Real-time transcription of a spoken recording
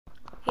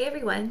Hey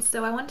everyone,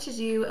 so I wanted to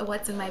do a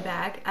what's in my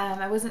bag.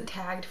 I wasn't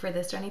tagged for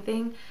this or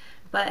anything,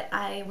 but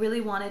I really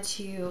wanted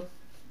to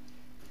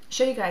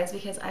show you guys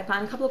because I've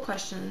gotten a couple of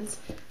questions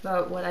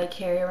about what I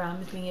carry around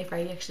with me, if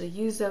I actually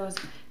use those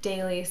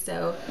daily,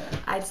 so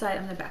I decided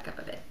I'm going to back up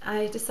a bit.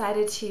 I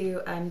decided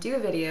to do a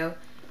video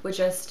with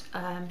just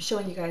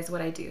showing you guys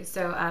what I do.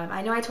 So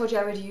I know I told you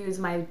I would use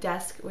my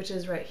desk, which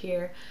is right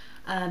here,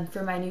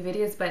 for my new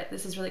videos, but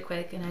this is really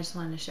quick and I just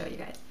wanted to show you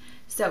guys.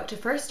 So to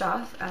first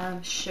off,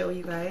 show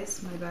you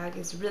guys, my bag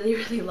is really,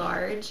 really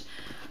large.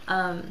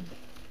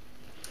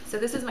 So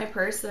this is my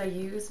purse that I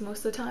use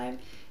most of the time.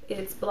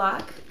 It's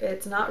black,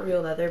 it's not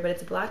real leather, but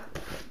it's a black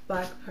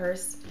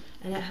purse,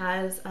 and it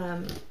has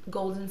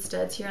golden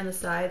studs here on the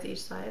sides.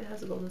 Each side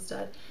has a golden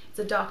stud. It's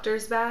a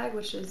doctor's bag,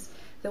 which is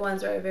the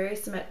ones that are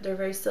they're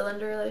very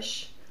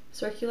cylinderish,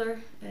 circular,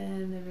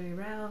 and they're very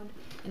round,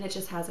 and it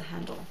just has a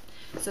handle.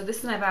 So this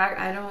is my bag.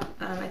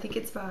 I think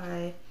it's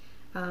by,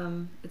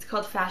 it's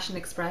called Fashion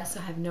Express.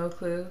 I have no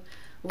clue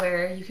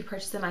where you could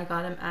purchase them. I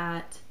got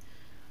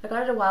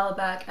it a while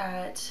back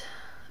at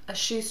a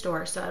shoe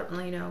store, so I don't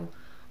really know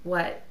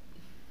what,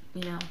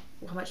 how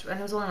much, and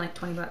it was only like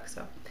 20 bucks,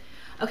 so.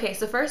 Okay,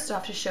 so first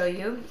off, to show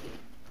you,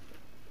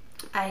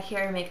 I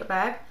carry a makeup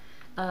bag.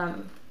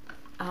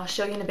 I'll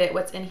show you in a bit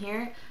what's in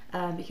here,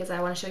 because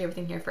I want to show you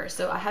everything here first.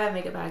 So I have a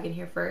makeup bag in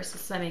here first.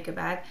 This is my makeup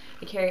bag.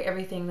 I carry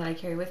everything that I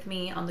carry with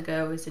me on the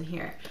go is in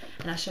here,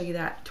 and I'll show you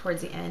that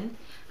towards the end.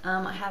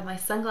 I have my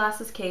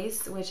sunglasses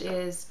case, which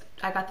is,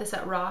 I got this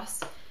at Ross.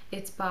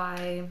 It's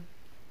by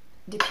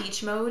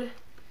Depeche Mode.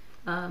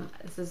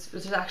 This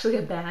is actually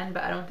a band,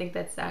 but I don't think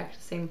that's the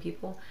same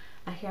people.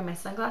 I carry my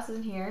sunglasses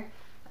in here,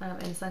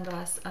 and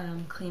sunglass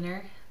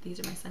cleaner. These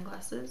are my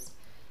sunglasses.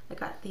 I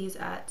got these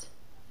at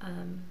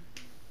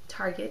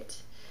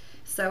Target.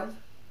 So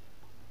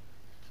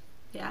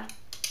yeah,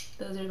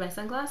 those are my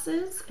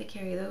sunglasses. I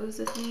carry those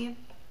with me.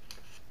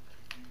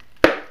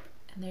 And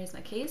there's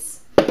my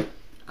case.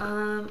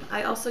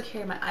 I also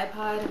carry my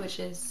iPod, which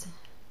is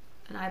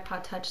an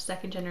iPod Touch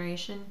 2nd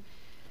generation.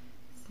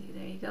 See,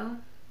 there you go.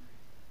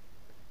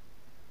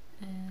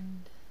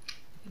 And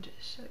I can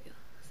just show you.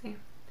 See?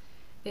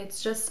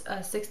 It's just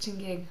a 16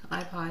 gig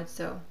iPod,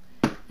 so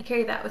I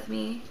carry that with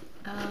me.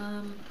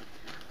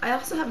 I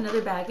also have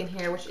another bag in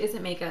here, which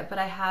isn't makeup, but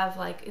I have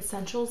like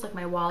essentials, like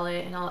my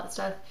wallet and all that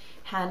stuff,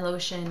 hand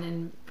lotion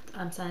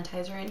and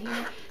sanitizer in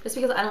here, just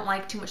because I don't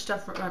like too much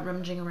stuff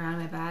rummaging around in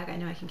my bag. I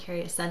know I can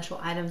carry essential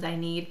items I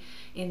need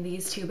in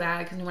these two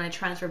bags, and when I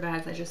transfer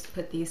bags, I just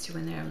put these two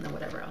in there and then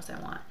whatever else I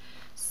want.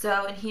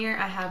 So in here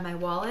I have my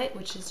wallet,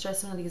 which is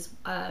just one of these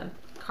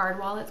card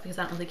wallets, because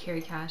I don't really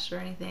carry cash or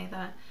anything like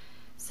that.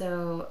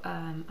 So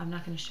I'm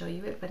not going to show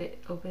you it, but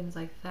it opens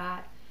like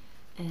that,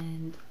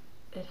 and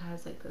it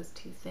has like those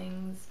two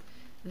things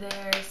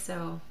there.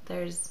 So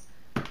there's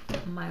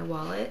my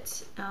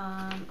wallet.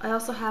 I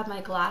also have my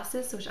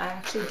glasses, which I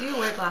actually do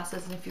wear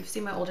glasses, and if you've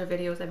seen my older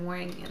videos, I'm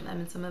wearing them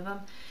in some of them.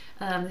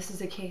 This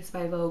is a case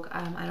by Vogue.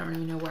 I don't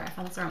really know where. I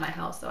found this around my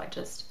house, so I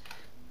just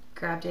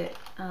grabbed it.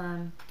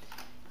 And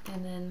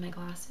then my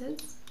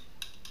glasses,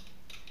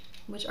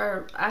 which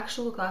are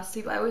actual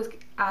glasses. I always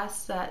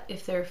ask that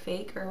if they're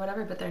fake or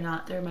whatever, but they're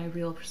not. They're my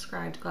real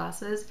prescribed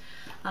glasses.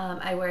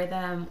 I wear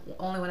them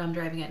only when I'm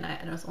driving at night,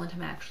 and it's the only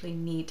time I actually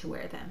need to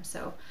wear them.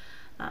 So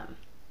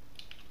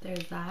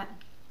there's that.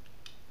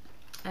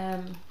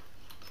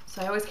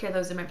 So I always carry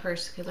those in my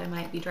purse because I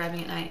might be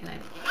driving at night and I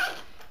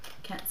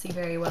can't see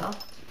very well.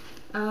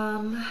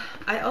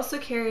 I also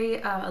carry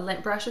a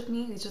lint brush with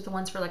me. These are the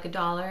ones for like $1.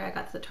 I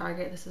got to the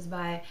Target. This is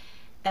by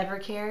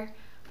Evercare.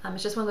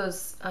 It's just one of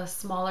those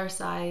smaller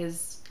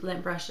size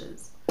lint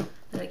brushes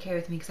that I carry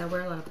with me because I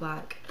wear a lot of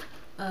black.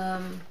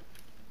 And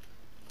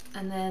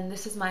then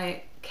this is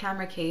my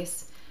camera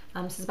case.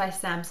 This is by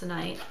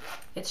Samsonite.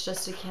 It's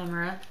just a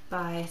camera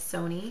by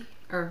Sony.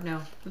 Or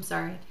no, I'm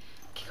sorry,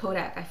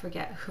 Kodak. I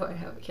forget who I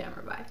have a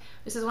camera by.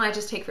 This is one I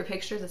just take for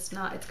pictures. It's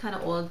kind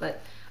of old,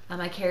 but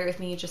I carry it with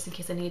me just in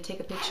case I need to take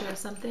a picture of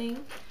something,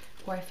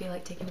 or I feel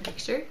like taking a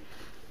picture.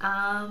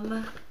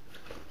 I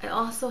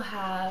also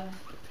have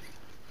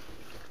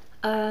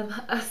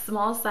a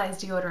small size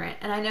deodorant,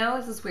 and I know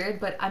this is weird,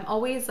 but I'm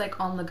always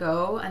like on the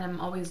go and I'm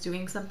always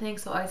doing something,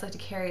 so I always like to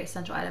carry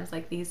essential items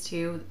like these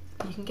two.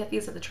 You can get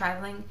these at the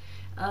traveling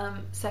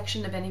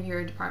section of any of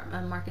your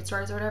department market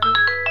stores or whatever.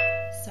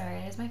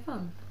 Sorry, there's my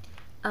phone.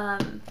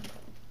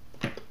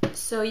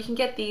 So you can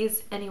get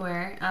these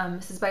anywhere.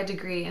 This is by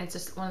Degree, and it's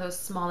just one of those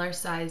smaller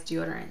size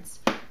deodorants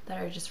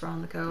that are just for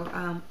on the go.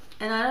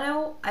 And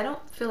I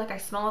don't feel like I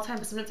smell all the time,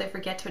 but sometimes I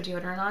forget to put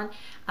deodorant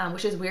on,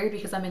 which is weird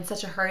because I'm in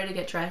such a hurry to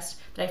get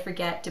dressed that I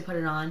forget to put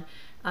it on.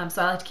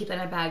 So I like to keep that in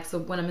my bag, so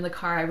when I'm in the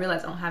car I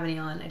realize I don't have any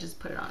on, I just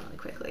put it on really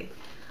quickly.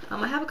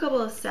 I have a couple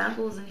of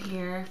samples in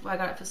here. Well, I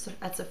got it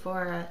at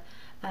Sephora.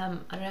 I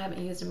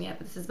haven't used them yet,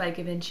 but this is by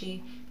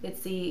Givenchy.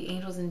 It's the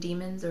Angels and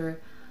Demons,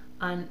 or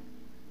Ange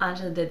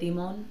de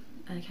Demon.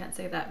 I can't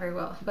say that very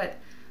well, but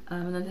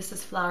and then this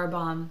is Flower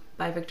Bomb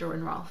by Viktor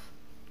and Rolf.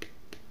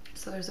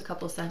 So there's a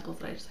couple of samples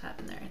that I just have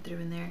in there, I threw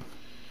in there.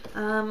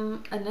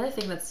 Another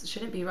thing that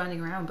shouldn't be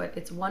running around, but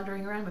it's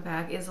wandering around my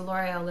bag, is a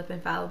L'Oreal Lip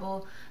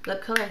Infallible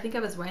lip color. I think I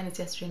was wearing this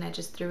yesterday and I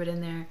just threw it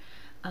in there.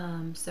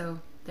 So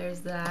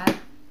there's that.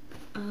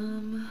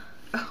 Oh,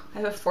 I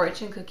have a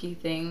fortune cookie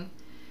thing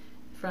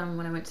from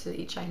when I went to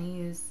eat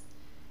Chinese.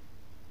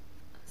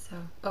 So,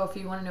 oh, if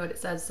you want to know what it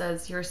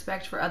says your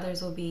respect for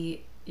others will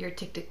be your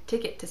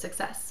ticket to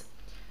success.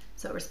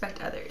 So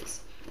respect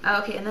others.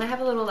 Okay, and then I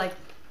have a little, like,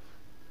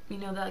 you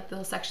know, the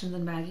little sections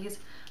in baggies.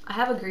 I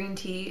have a green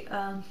tea,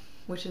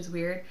 which is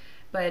weird,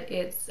 but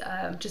it's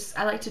just,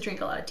 I like to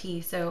drink a lot of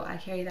tea, so I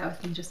carry that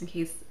with me just in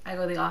case I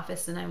go to the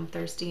office and I'm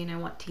thirsty and I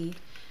want tea.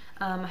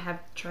 I have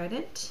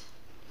Trident.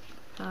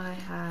 I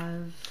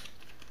have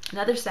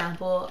another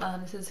sample.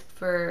 This is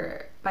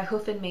by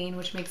Hoof and Mane,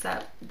 which makes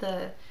up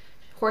the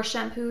horse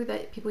shampoo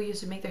that people use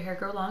to make their hair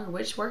grow longer,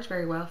 which works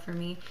very well for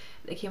me.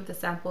 They came with a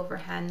sample for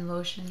hand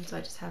lotion, so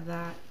I just have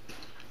that.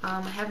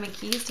 I have my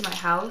keys to my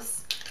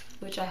house,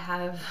 which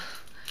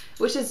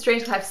which is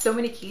strange because I have so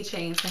many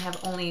keychains and I have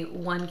only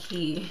one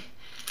key.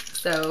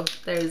 So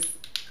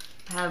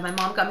my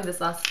mom got me this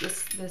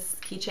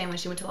keychain when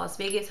she went to Las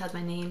Vegas. It has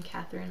my name,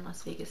 Catherine,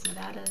 Las Vegas,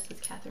 Nevada. It says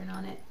Catherine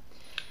on it.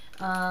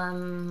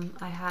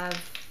 I have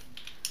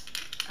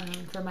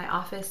for my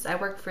office, I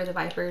work for the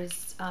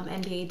Vipers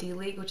NBA D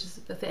League, which is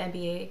with the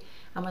NBA.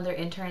 I'm one of their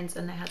interns,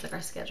 and it has like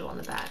our schedule on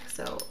the back.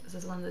 So this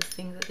is one of those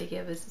things that they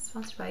give. It's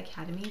sponsored by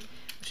Academy,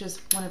 which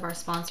is one of our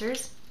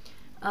sponsors.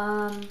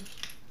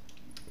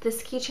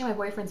 This keychain my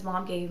boyfriend's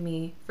mom gave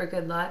me for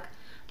good luck.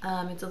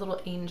 It's a little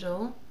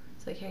angel,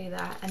 so I carry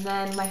that. And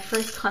then my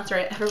first concert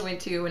I ever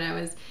went to when I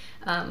was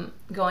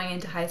going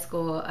into high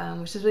school,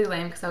 which is really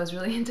lame because I was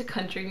really into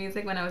country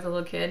music when I was a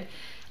little kid.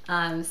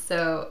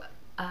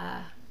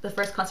 The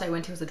first concert I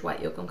went to was a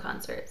Dwight Yoakam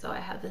concert, so I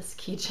have this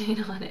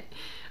keychain on it,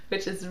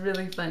 which is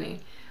really funny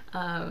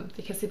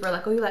because people are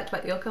like, "Oh, you like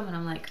Dwight Yoakam?" And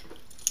I'm like,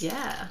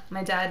 "Yeah."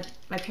 My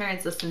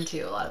parents listen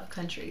to a lot of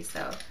country,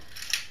 so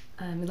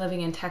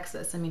living in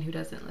Texas, I mean, who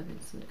doesn't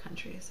listen to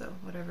country? So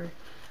whatever.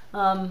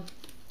 And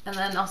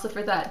then also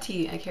for that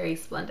tea, I carry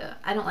Splenda.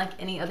 I don't like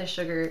any other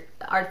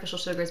artificial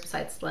sugars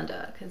besides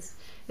Splenda because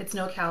it's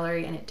no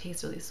calorie and it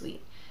tastes really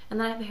sweet. And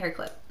then I have a hair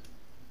clip,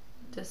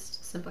 just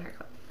a simple hair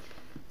clip.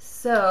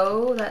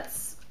 So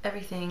that's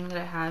everything that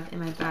I have in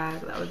my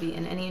bag that would be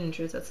in any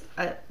interest.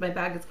 My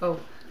bag is, oh,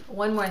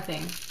 one more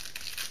thing.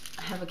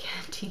 I have a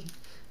canteen.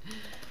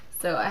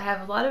 So I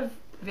have a lot of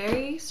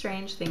very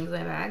strange things in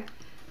my bag,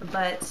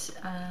 but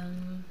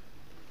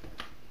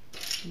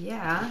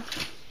yeah.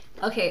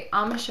 Okay,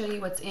 I'm gonna show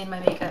you what's in my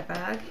makeup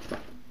bag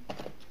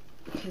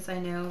because I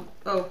know,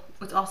 oh,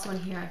 what's also in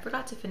here. I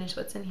forgot to finish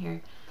what's in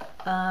here.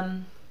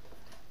 I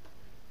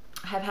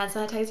have hand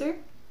sanitizer.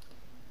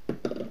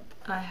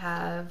 I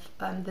have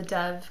the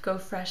Dove Go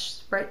Fresh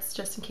spritz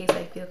just in case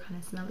I feel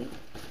kind of smelly.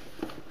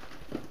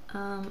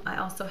 I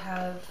also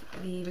have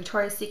the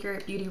Victoria's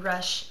Secret Beauty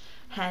Rush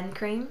hand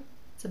cream.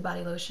 It's a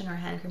body lotion or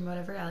hand cream,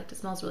 whatever. I like it. It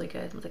smells really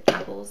good with like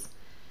apples.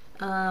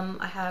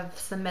 I have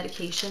some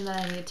medication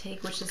that I need to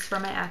take, which is for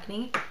my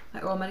acne.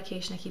 My oral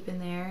medication I keep in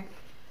there.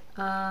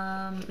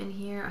 In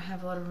here I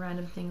have a lot of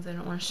random things I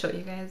don't want to show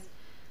you guys.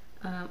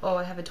 Oh,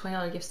 I have a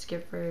 $20 gift to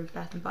give for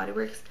Bath & Body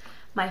Works.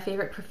 My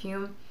favorite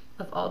perfume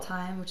of all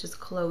time, which is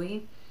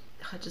Chloe.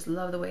 I just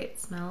love the way it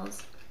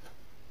smells.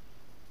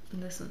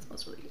 And this one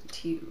smells really good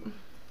too.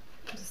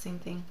 It's the same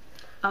thing.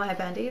 I have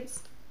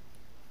Band-Aids,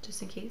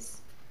 just in case.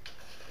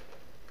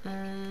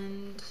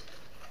 And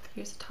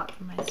here's the top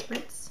for my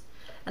spritz.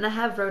 And I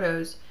have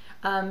Rotos,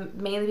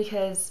 mainly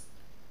because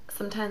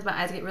sometimes my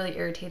eyes get really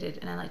irritated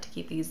and I like to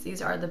keep these.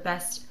 These are the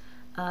best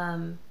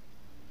eye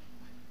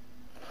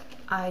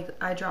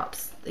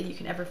drops that you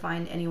can ever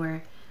find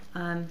anywhere.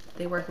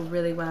 They work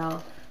really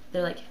well.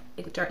 They're like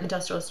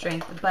industrial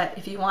strength, but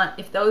if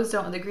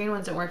the green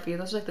ones don't work for you,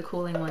 those are like the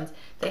cooling ones.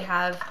 They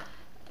have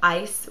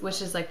ice,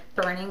 which is like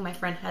burning. My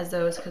friend has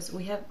those because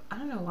I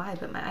don't know why,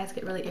 but my eyes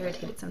get really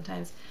irritated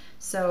sometimes.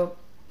 So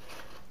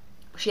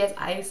she has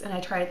ice and I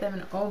tried them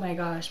and oh my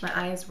gosh, my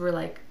eyes were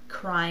like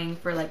crying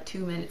for like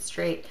 2 minutes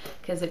straight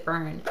because it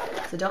burned.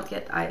 So don't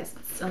get the ice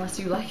unless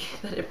you like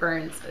that it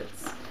burns.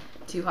 It's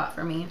too hot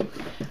for me.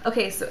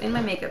 Okay, so in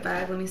my makeup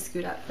bag, let me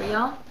scoot up for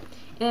y'all.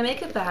 In my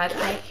makeup bag,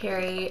 I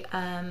carry,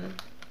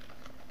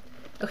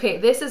 okay,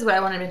 this is what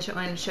I wanted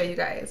to show you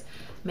guys.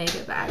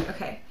 Makeup bag,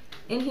 okay.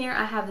 In here,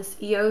 I have this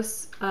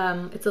EOS,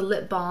 it's a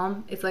lip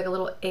balm. It's like a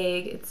little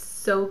egg. It's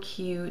so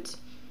cute.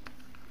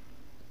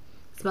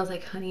 It smells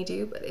like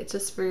honeydew, but it's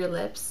just for your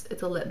lips.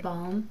 It's a lip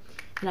balm.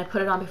 And I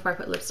put it on before I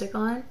put lipstick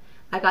on.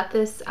 I got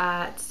this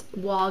at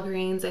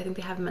Walgreens. I think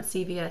they have them at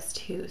CVS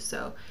too.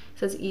 So it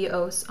says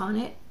EOS on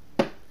it.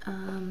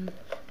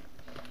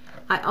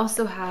 I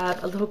also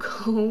have a little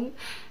comb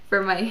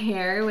for my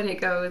hair when it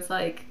goes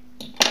like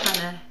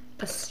kind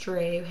of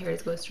astray.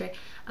 Hairs go astray.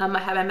 I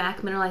have my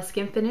MAC Mineralized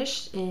Skin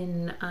Finish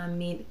in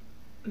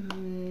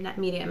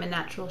medium and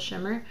natural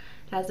shimmer.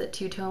 It has a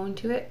two-tone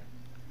to it.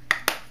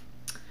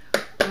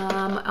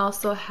 I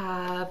also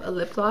have a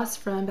lip gloss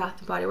from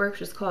Bath & Body Works,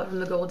 which is called from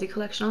the Goldie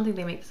collection. I don't think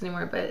they make this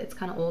anymore, but it's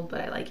kind of old,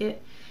 but I like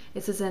it.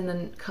 This is in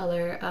the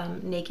color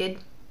Naked.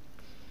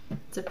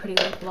 It's a pretty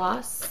lip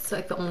gloss. It's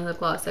like the only lip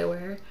gloss I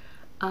wear.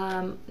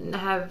 I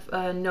have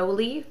No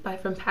Leaf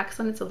from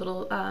PacSun. It's a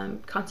little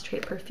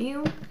concentrated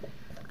perfume.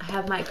 I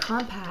have my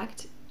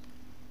compact,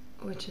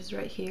 which is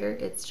right here.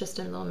 It's just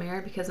in a little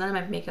mirror because none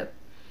of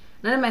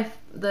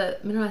the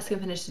Mineralized Skin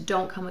Finish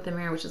don't come with a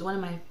mirror, which is one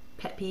of my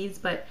pet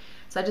peeves. But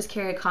so I just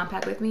carry a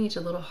compact with me. It's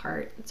a little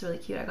heart. It's really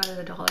cute. I got it at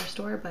a dollar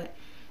store, but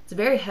it's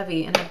very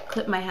heavy, and I've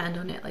clipped my hand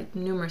on it like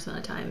numerous amount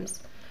of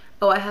times.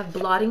 Oh, I have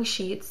blotting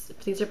sheets.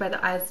 These are by the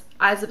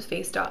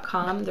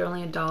eyesupface.com. They're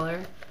only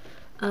 $1.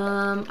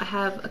 I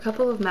have a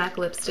couple of MAC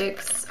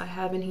lipsticks. I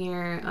have in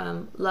here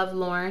Love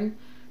Lorne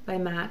by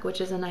MAC,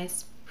 which is a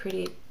nice,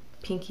 pretty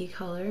pinky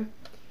color.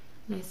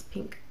 Nice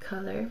pink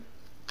color.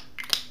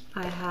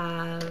 I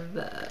have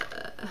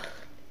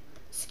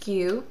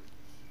Skew,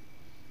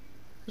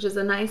 which is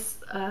a nice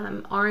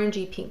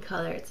orangey pink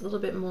color. It's a little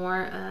bit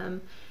more,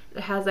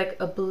 it has like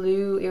a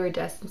blue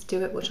iridescence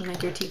to it, which will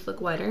make your teeth look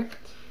whiter.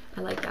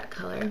 I like that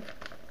color.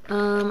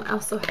 I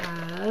also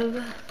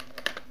have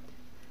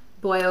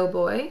Boy Oh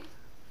Boy,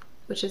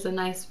 which is a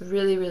nice,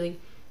 really, really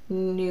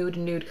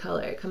nude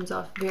color. It comes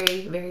off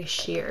very, very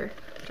sheer,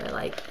 which I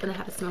like. And I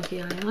have a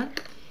smoky eye on.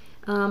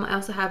 I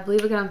also have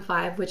Believe Again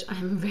 5, which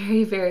I'm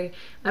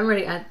I'm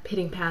already at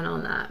pitting pan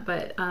on that,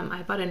 but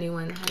I bought a new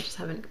one. I just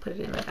haven't put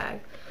it in my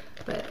bag.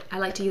 But I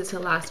like to use it to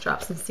the last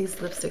drop since these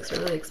lipsticks are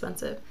really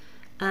expensive.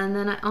 And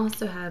then I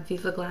also have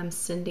Viva Glam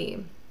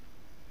Cindy,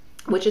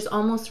 which is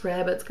almost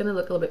red, but it's going to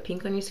look a little bit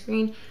pink on your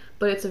screen.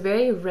 But it's a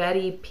very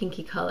reddy,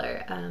 pinky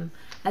color.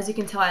 As you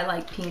can tell, I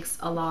like pinks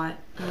a lot.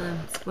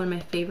 It's one of my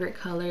favorite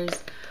colors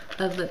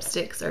of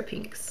lipsticks are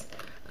pinks.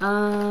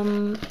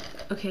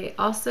 Okay,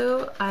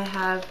 also I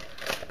have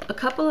a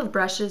couple of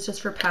brushes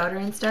just for powder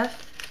and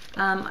stuff.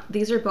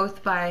 These are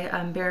both by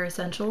Bare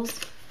Essentials.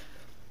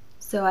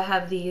 So I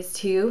have these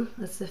two.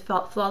 It's the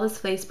Flawless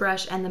Face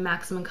Brush and the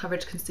Maximum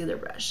Coverage Concealer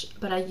Brush.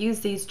 But I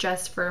use these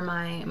just for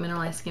my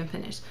Mineralized Skin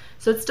Finish.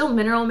 So it's still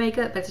mineral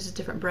makeup, but it's just a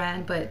different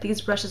brand. But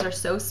these brushes are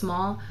so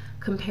small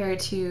compared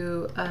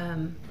to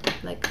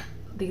like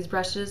these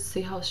brushes.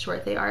 See how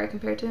short they are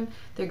compared to them?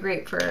 They're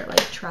great for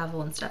like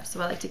travel and stuff. So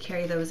I like to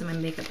carry those in my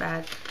makeup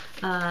bag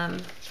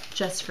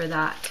just for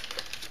that.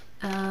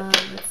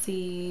 Let's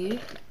see.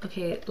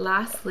 Okay,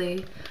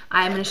 lastly,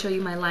 I'm going to show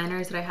you my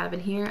liners that I have in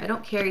here. I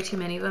don't carry too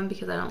many of them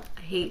because I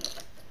hate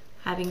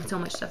having so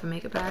much stuff in my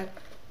makeup bag.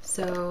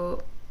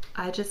 So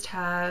I just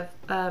have,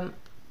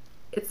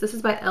 this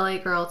is by LA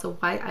Girl. It's a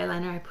white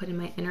eyeliner I put in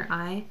my inner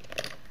eye.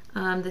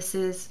 This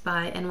is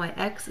by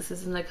NYX. This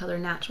is in the color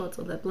Natural. It's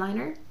a lip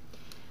liner.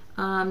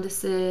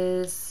 This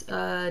is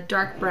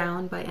Dark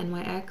Brown by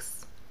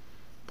NYX.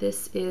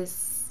 This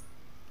is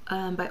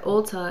by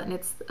Ulta, and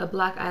it's a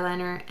black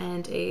eyeliner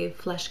and a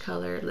flesh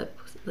color lip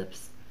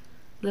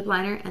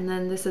liner. And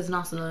then this is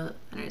also another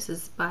liner. This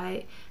is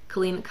by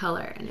Colleen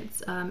Color, and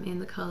it's in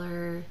the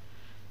color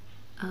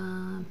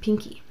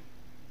Pinky.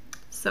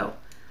 So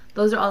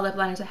those are all lip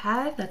liners I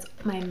have. That's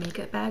my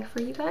makeup bag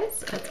for you guys.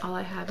 That's all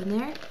I have in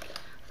there.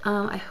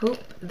 I hope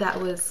that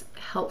was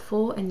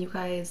helpful and you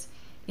guys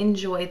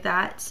enjoyed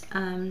that.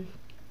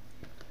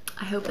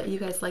 I hope that you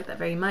guys like that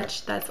very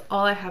much. That's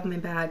all I have in my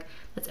bag.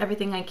 That's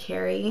everything I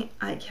carry.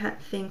 I can't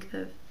think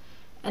of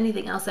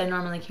anything else I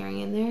normally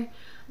carry in there.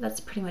 That's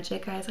pretty much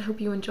it, guys. I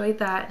hope you enjoyed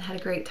that and had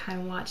a great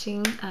time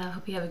watching. I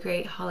hope you have a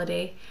great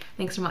holiday.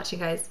 Thanks for watching,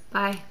 guys.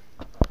 Bye.